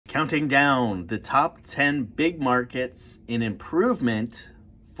Counting down the top 10 big markets in improvement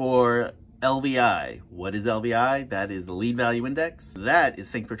for LVI. What is LVI? That is the lead value index. That is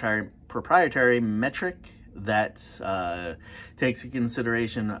CINC proprietary metric that takes into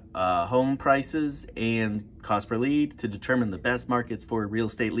consideration home prices and cost per lead to determine the best markets for real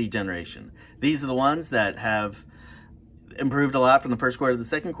estate lead generation. These are the ones that have improved a lot from the first quarter to the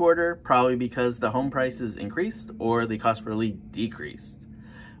second quarter, probably because the home prices increased or the cost per lead decreased.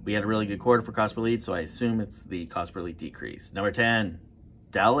 We had a really good quarter for cost per lead, so I assume it's the cost per lead decrease. Number 10,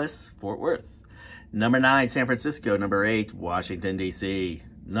 Dallas, Fort Worth. Number 9, San Francisco. Number 8, Washington, D.C.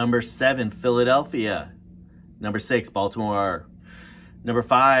 Number 7, Philadelphia. Number 6, Baltimore. Number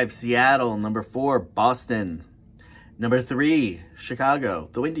 5, Seattle. Number 4, Boston. Number 3, Chicago,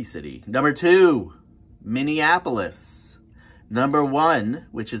 the Windy City. Number 2, Minneapolis. Number 1,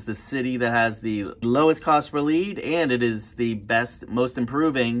 which is the city that has the lowest cost per lead, and it is the best, most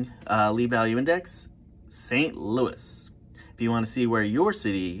improving lead value index, St. Louis. If you want to see where your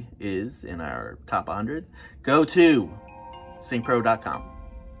city is in our top 100, go to cincpro.com.